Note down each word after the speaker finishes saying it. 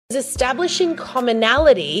Establishing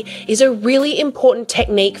commonality is a really important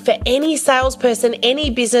technique for any salesperson, any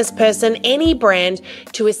business person, any brand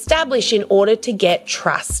to establish in order to get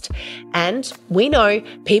trust. And we know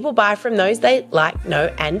people buy from those they like,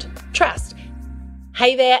 know, and trust.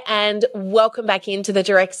 Hey there, and welcome back into the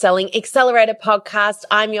Direct Selling Accelerator podcast.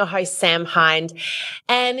 I'm your host, Sam Hind.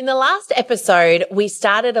 And in the last episode, we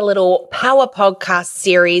started a little power podcast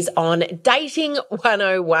series on Dating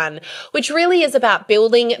 101, which really is about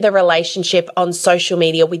building the relationship on social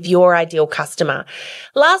media with your ideal customer.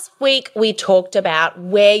 Last week, we talked about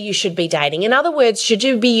where you should be dating. In other words, should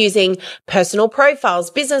you be using personal profiles,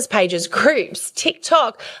 business pages, groups,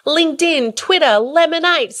 TikTok, LinkedIn, Twitter,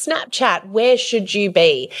 Lemonade, Snapchat? Where should you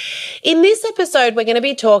be? In this episode, we're going to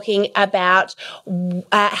be talking about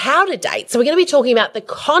how to date. So we're going to be talking about the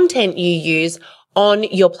content you use on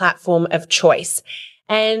your platform of choice.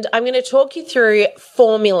 And I'm going to talk you through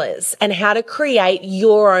formulas and how to create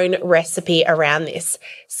your own recipe around this.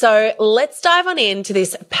 So let's dive on into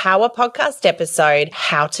this Power Podcast episode,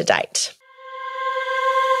 How to Date.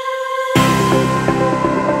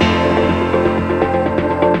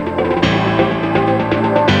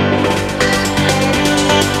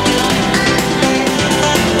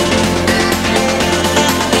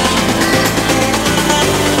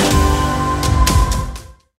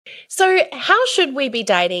 So how should we be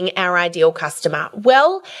dating our ideal customer?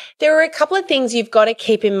 Well, there are a couple of things you've got to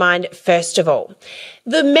keep in mind first of all.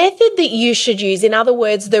 The method that you should use, in other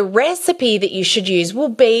words, the recipe that you should use will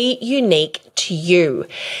be unique to you.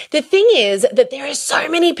 The thing is that there are so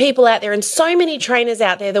many people out there and so many trainers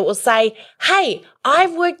out there that will say, hey,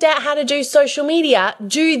 I've worked out how to do social media,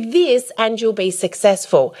 do this and you'll be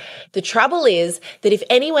successful. The trouble is that if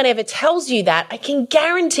anyone ever tells you that, I can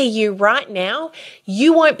guarantee you right now,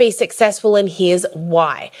 you won't be successful, and here's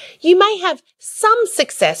why. You may have some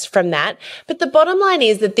success from that, but the bottom line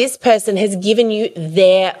is that this person has given you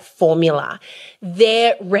their formula,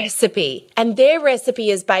 their recipe, and their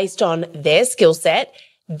recipe is based on their skill set,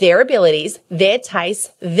 their abilities, their tastes,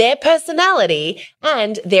 their personality,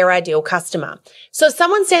 and their ideal customer. So if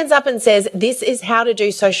someone stands up and says, this is how to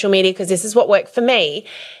do social media because this is what worked for me,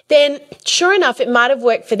 then sure enough, it might have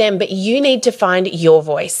worked for them, but you need to find your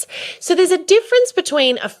voice. So there's a difference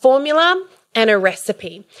between a formula and a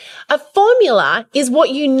recipe. A formula is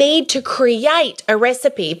what you need to create a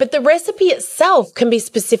recipe, but the recipe itself can be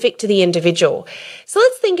specific to the individual. So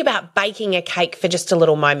let's think about baking a cake for just a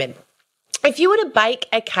little moment. If you were to bake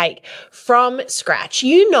a cake from scratch,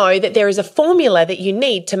 you know that there is a formula that you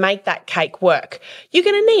need to make that cake work. You're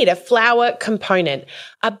going to need a flour component,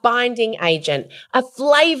 a binding agent, a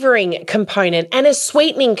flavoring component, and a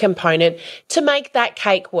sweetening component to make that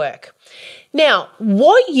cake work. Now,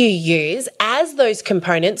 what you use as those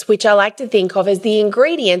components, which I like to think of as the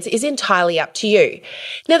ingredients, is entirely up to you.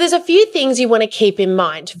 Now, there's a few things you want to keep in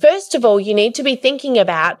mind. First of all, you need to be thinking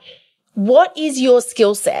about what is your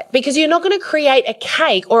skill set? Because you're not going to create a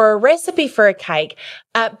cake or a recipe for a cake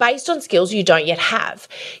based on skills you don't yet have.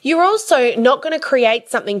 You're also not going to create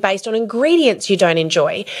something based on ingredients you don't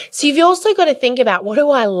enjoy. So you've also got to think about, what do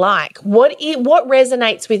I like? What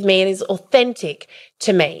resonates with me and is authentic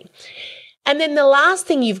to me? And then the last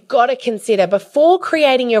thing you've got to consider before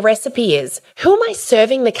creating your recipe is, who am I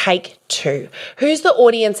serving the cake to? Who's the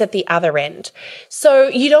audience at the other end? So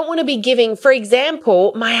you don't want to be giving, for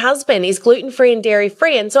example, my husband is gluten-free and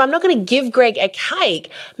dairy-free, and so I'm not going to give Greg a cake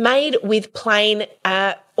made with plain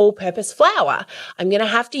all-purpose flour. I'm going to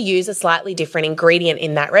have to use a slightly different ingredient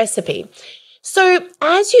in that recipe. So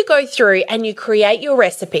as you go through and you create your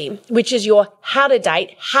recipe, which is your how to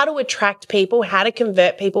date, how to attract people, how to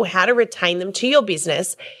convert people, how to retain them to your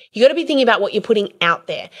business, you got to be thinking about what you're putting out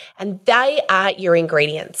there, and they are your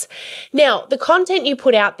ingredients. Now, the content you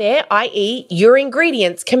put out there, i.e. your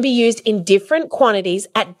ingredients, can be used in different quantities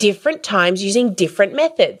at different times using different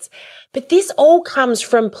methods. But this all comes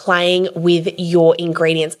from playing with your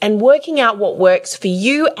ingredients and working out what works for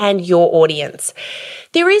you and your audience.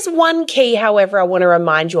 There is one key, however, I want to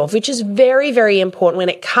remind you of, which is very, very important when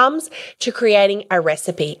it comes to creating a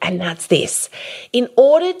recipe, and that's this. In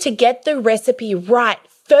order to get the recipe right,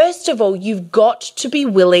 first of all, you've got to be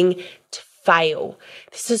willing to fail.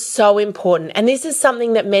 This is so important. And this is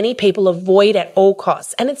something that many people avoid at all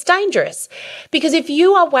costs. And it's dangerous because if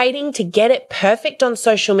you are waiting to get it perfect on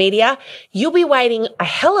social media, you'll be waiting a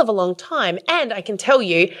hell of a long time. And I can tell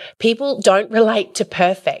you, people don't relate to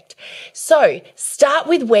perfect. So start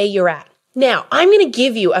with where you're at. Now, I'm going to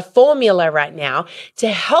give you a formula right now to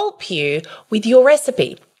help you with your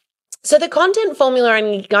recipe. So the content formula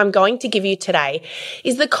I'm going to give you today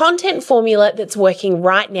is the content formula that's working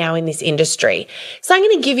right now in this industry. So I'm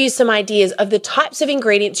going to give you some ideas of the types of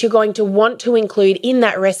ingredients you're going to want to include in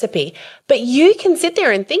that recipe. But you can sit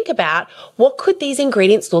there and think about what could these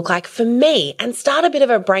ingredients look like for me and start a bit of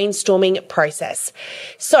a brainstorming process.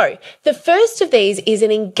 So the first of these is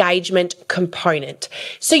an engagement component.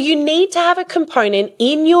 So you need to have a component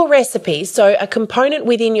in your recipe, so a component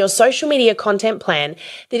within your social media content plan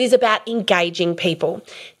that is about engaging people.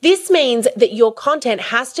 This means that your content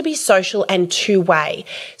has to be social and two-way.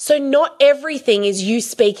 So not everything is you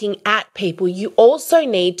speaking at people. You also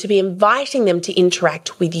need to be inviting them to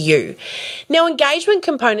interact with you. Now, engagement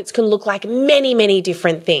components can look like many, many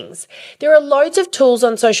different things. There are loads of tools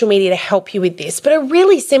on social media to help you with this, but a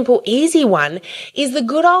really simple, easy one is the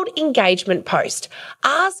good old engagement post.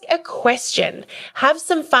 Ask a question, have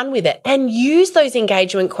some fun with it, and use those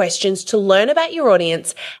engagement questions to learn about your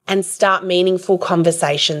audience and start meaningful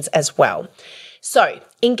conversations as well. So,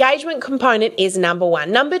 engagement component is number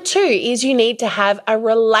one. Number two is you need to have a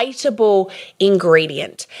relatable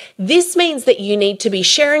ingredient. This means that you need to be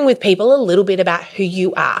sharing with people a little bit about who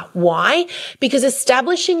you are. Why? Because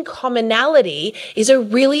establishing commonality is a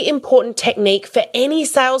really important technique for any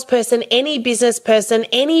salesperson, any business person,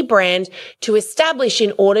 any brand to establish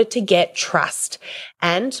in order to get trust.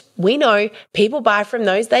 And we know people buy from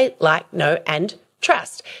those they like, know, and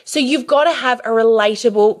trust. So you've got to have a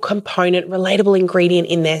relatable component, relatable ingredient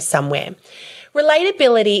in there somewhere.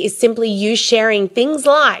 Relatability is simply you sharing things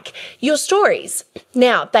like your stories.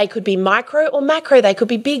 Now, they could be micro or macro, they could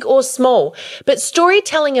be big or small, but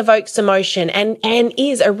storytelling evokes emotion and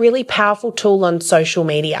is a really powerful tool on social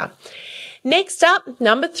media. Next up,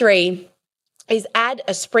 number three, is add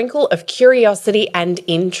a sprinkle of curiosity and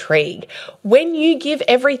intrigue. When you give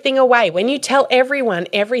everything away, when you tell everyone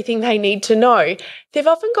everything they need to know, they've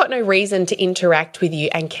often got no reason to interact with you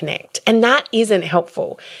and connect, and that isn't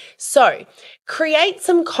helpful. So create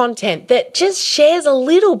some content that just shares a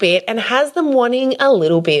little bit and has them wanting a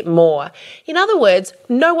little bit more. In other words,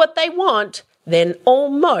 know what they want, then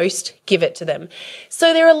almost give it to them.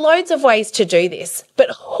 So there are loads of ways to do this,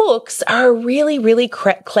 but hooks are a really, really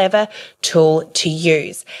clever tool to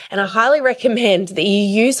use. And I highly recommend that you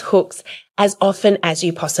use hooks as often as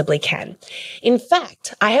you possibly can. In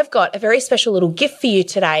fact, I have got a very special little gift for you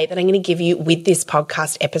today that I'm going to give you with this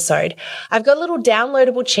podcast episode. I've got a little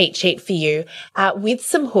downloadable cheat sheet for you with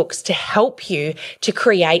some hooks to help you to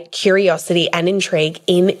create curiosity and intrigue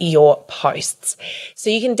in your posts. So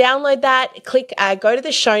you can download that, go to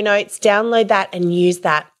the show notes, download that and use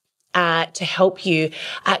that to help you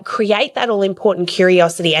create that all-important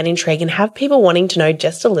curiosity and intrigue and have people wanting to know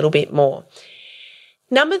just a little bit more.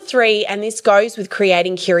 Number three, and this goes with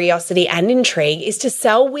creating curiosity and intrigue, is to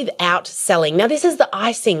sell without selling. Now, this is the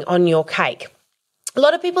icing on your cake. A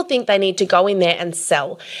lot of people think they need to go in there and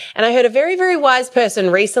sell. And I heard a very, very wise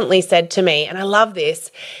person recently said to me, and I love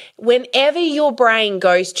this, whenever your brain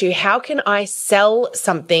goes to, how can I sell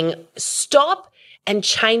something, stop and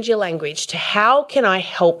change your language to how can I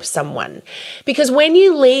help someone? Because when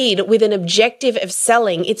you lead with an objective of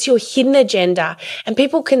selling, it's your hidden agenda and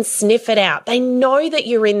people can sniff it out. They know that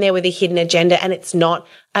you're in there with a hidden agenda and it's not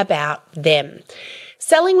about them.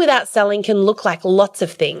 Selling without selling can look like lots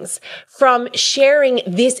of things, from sharing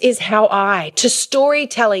this is how I, to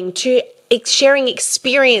storytelling, to sharing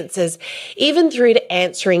experiences, even through to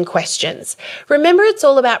answering questions. Remember, it's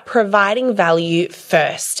all about providing value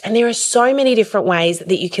first, and there are so many different ways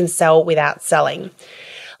that you can sell without selling.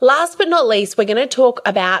 Last but not least, we're going to talk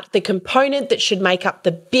about the component that should make up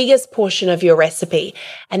the biggest portion of your recipe,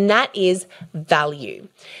 and that is value.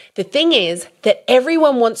 The thing is that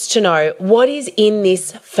everyone wants to know what is in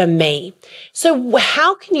this for me. So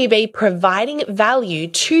how can you be providing value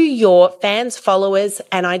to your fans, followers,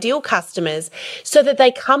 and ideal customers so that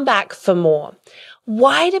they come back for more?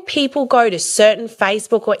 Why do people go to certain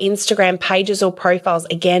Facebook or Instagram pages or profiles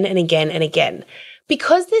again and again and again?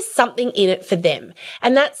 Because there's something in it for them.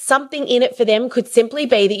 And that something in it for them could simply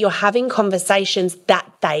be that you're having conversations that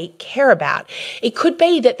they care about. It could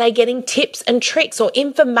be that they're getting tips and tricks or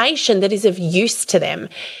information that is of use to them.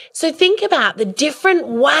 So think about the different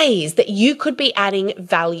ways that you could be adding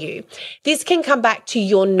value. This can come back to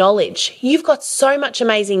your knowledge. You've got so much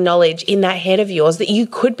amazing knowledge in that head of yours that you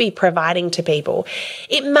could be providing to people.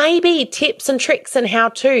 It may be tips and tricks and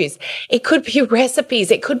how-tos. It could be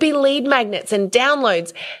recipes. It could be lead magnets and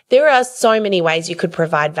downloads. There are so many ways you could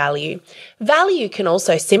provide value. Value can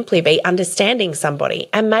also simply be understanding somebody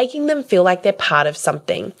and making them feel like they're part of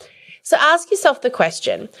something. So ask yourself the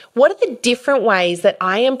question, what are the different ways that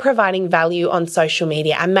I am providing value on social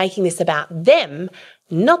media and making this about them,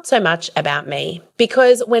 not so much about me.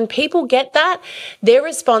 Because when people get that, their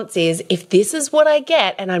response is, if this is what I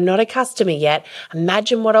get and I'm not a customer yet,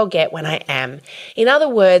 imagine what I'll get when I am. In other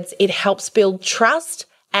words, it helps build trust,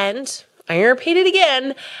 and I'm going to repeat it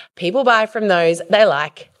again, people buy from those they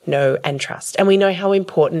like, know, and trust. And we know how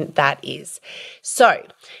important that is. So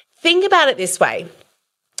think about it this way.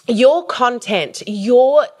 Your content,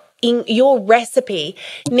 your recipe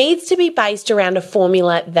needs to be based around a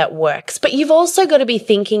formula that works. But you've also got to be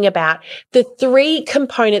thinking about the 3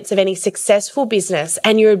 components of any successful business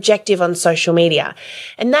and your objective on social media.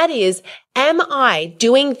 And that is, am I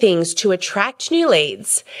doing things to attract new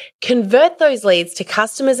leads, convert those leads to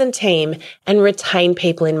customers and team, and retain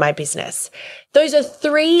people in my business? Those are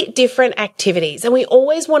 3 different activities, and we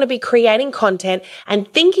always want to be creating content and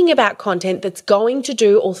thinking about content that's going to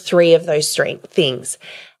do all 3 of those things.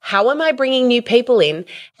 How am I bringing new people in?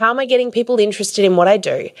 How am I getting people interested in what I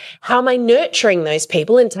do? How am I nurturing those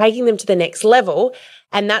people and taking them to the next level?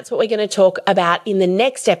 And that's what we're going to talk about in the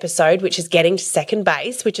next episode, which is getting to second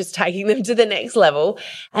base, which is taking them to the next level.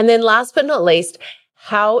 And then last but not least,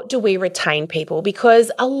 how do we retain people?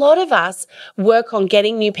 Because a lot of us work on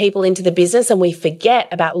getting new people into the business and we forget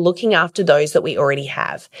about looking after those that we already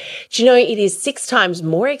have. Do you know it is 6 times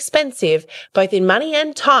more expensive, both in money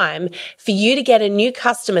and time, for you to get a new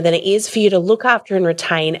customer than it is for you to look after and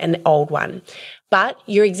retain an old one? But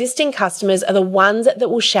your existing customers are the ones that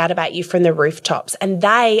will shout about you from the rooftops, and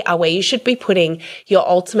they are where you should be putting your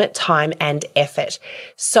ultimate time and effort.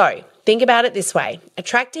 So think about it this way.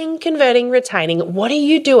 Attracting, converting, retaining. What are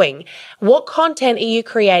you doing? What content are you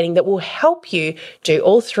creating that will help you do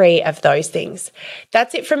all 3 of those things?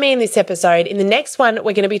 That's it from me in this episode. In the next one,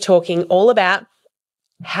 we're going to be talking all about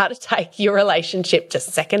how to take your relationship to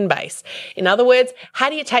second base. In other words, how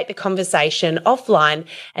do you take the conversation offline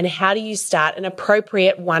and how do you start an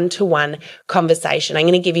appropriate one-to-one conversation? I'm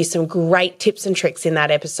going to give you some great tips and tricks in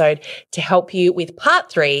that episode to help you with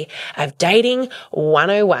part 3 of Dating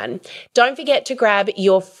 101. Don't forget to grab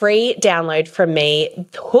your free download from me,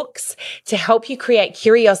 Hooks, to help you create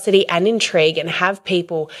curiosity and intrigue and have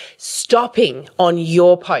people stopping on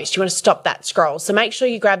your post. You want to stop that scroll. So make sure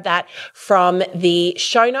you grab that from the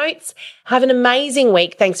show notes. Have an amazing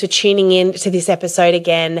week. Thanks for tuning in to this episode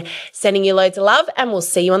again. Sending you loads of love, and we'll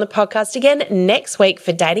see you on the podcast again next week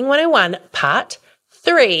for Dating 101 Part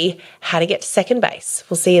 3, How to Get to Second Base.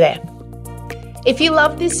 We'll see you there. If you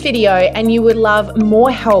love this video and you would love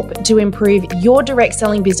more help to improve your direct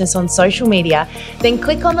selling business on social media, then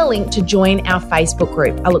click on the link to join our Facebook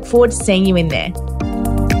group. I look forward to seeing you in there.